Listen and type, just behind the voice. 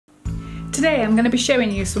Today I'm going to be showing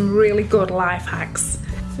you some really good life hacks.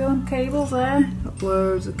 See them cables there? Got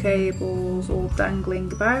loads of cables all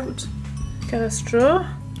dangling about. Get a straw,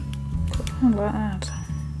 cut them like that.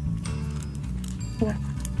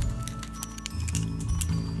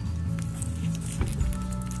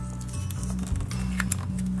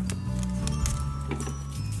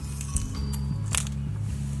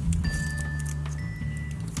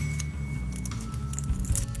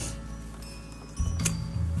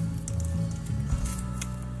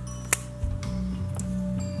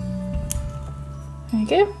 There you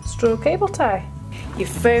go, straw cable tie. Your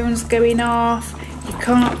phone's going off, you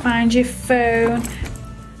can't find your phone.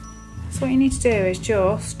 So what you need to do is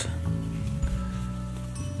just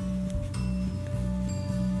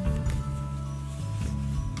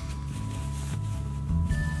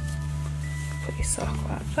put your sock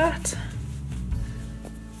like that.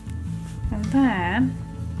 And then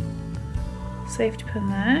safety pin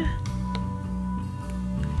there.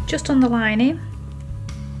 Just on the lining.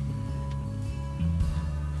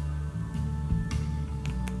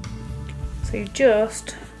 So you've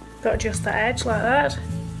just got just that edge like that.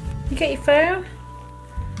 You get your phone,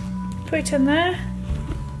 put it in there,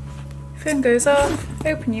 phone goes off,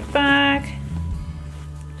 open your bag,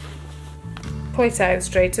 pull it out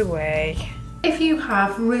straight away. If you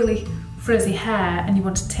have really frizzy hair and you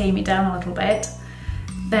want to tame it down a little bit,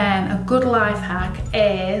 then a good life hack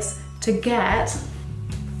is to get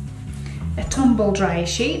a tumble dryer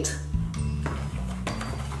sheet.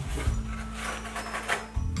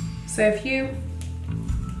 So if you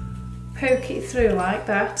poke it through like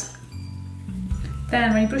that,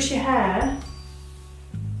 then when you brush your hair,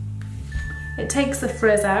 it takes the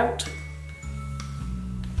frizz out.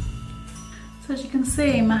 So as you can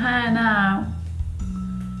see, my hair now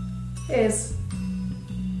is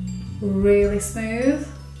really smooth.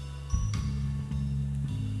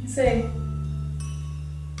 You see?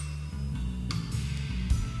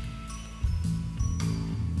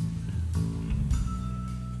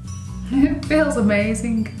 It feels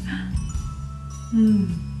amazing.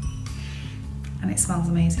 And it smells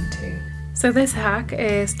amazing too. So this hack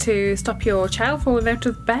is to stop your child falling out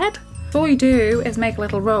of bed. All you do is make a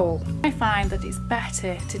little roll. I find that it's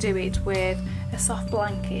better to do it with a soft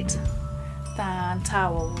blanket than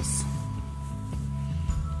towels.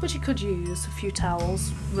 But you could use a few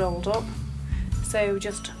towels rolled up. So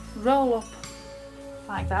just roll up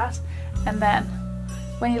like that, and then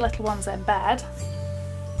when your little one's in bed,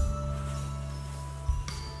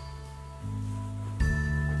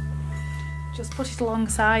 just put it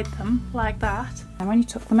alongside them like that, and when you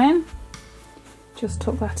tuck them in, just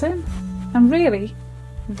tuck that in, and really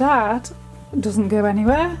that doesn't go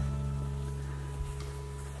anywhere.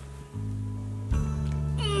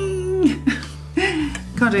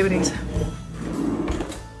 Can't do it.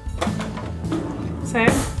 So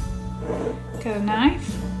get a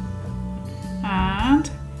knife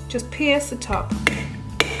and just pierce the top.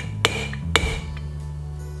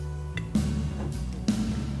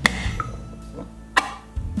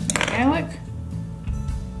 Look,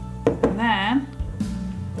 and then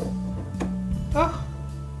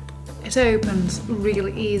it opens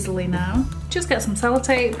really easily now. Just get some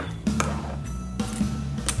sellotape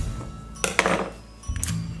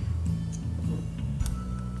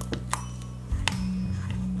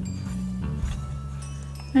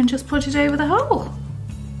and just put it over the hole,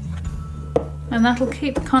 and that'll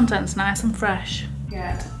keep the contents nice and fresh.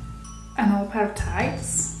 Get an old pair of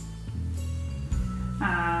tights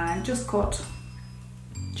and just cut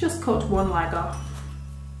one leg off.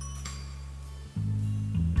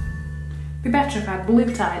 Be better if I had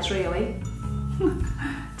blue tights really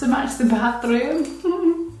to match the bathroom.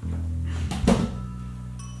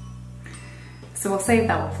 So we'll save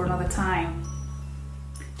that one for another time.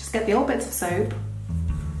 Just get the old bits of soap,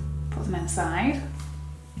 put them inside,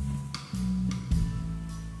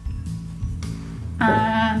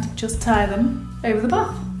 and just tie them over the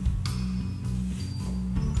bath.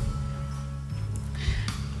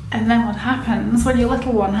 And then what happens when your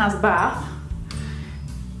little one has a bath,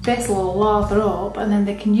 this will lather up, and then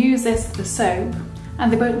they can use this for the soap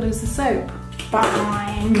and they won't lose the soap.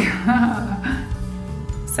 Bang!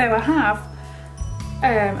 So I have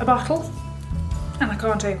a bottle and I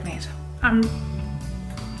can't open it. I'm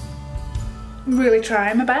really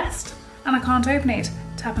trying my best and I can't open it.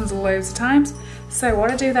 It happens loads of times. So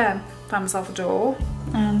what I do then, find myself a door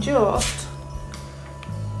and just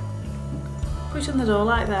put it in the door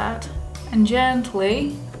like that and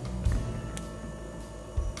gently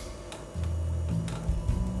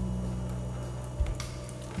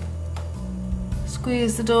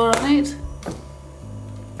squeeze the door on it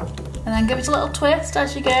and then give it a little twist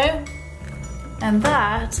as you go. and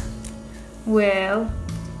that will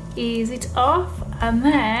ease it off, and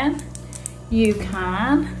then you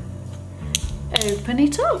can open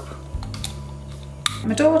it up.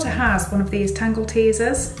 My daughter has one of these tangle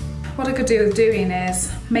teasers. What I could do with doing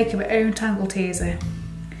is make her own tangle teaser.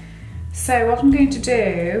 So what I'm going to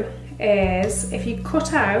do is, if you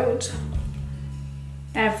cut out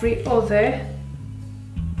every other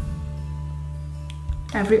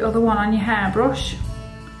one on your hairbrush,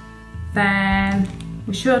 then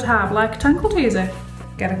we should have like a tangle teaser.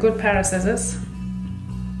 Get a good pair of scissors.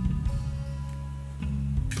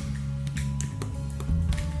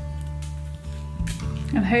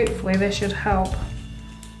 And hopefully this should help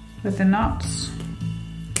with the knots.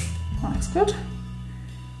 That looks good.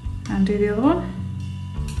 And do the other one.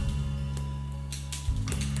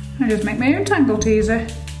 I just make my own tangle teaser.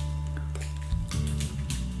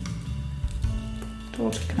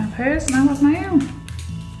 Daughter can have hers and I'll have my own.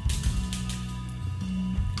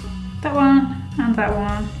 That one and that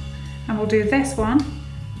one. And we'll do this one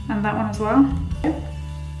and that one as well.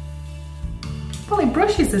 Probably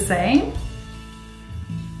brush is the same.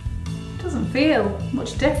 Doesn't feel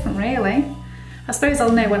much different really. I suppose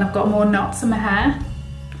I'll know when I've got more knots in my hair.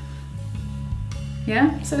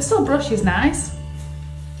 Yeah, so it still brushes nice.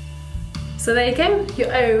 So there you go,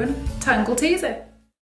 your own tangle teaser.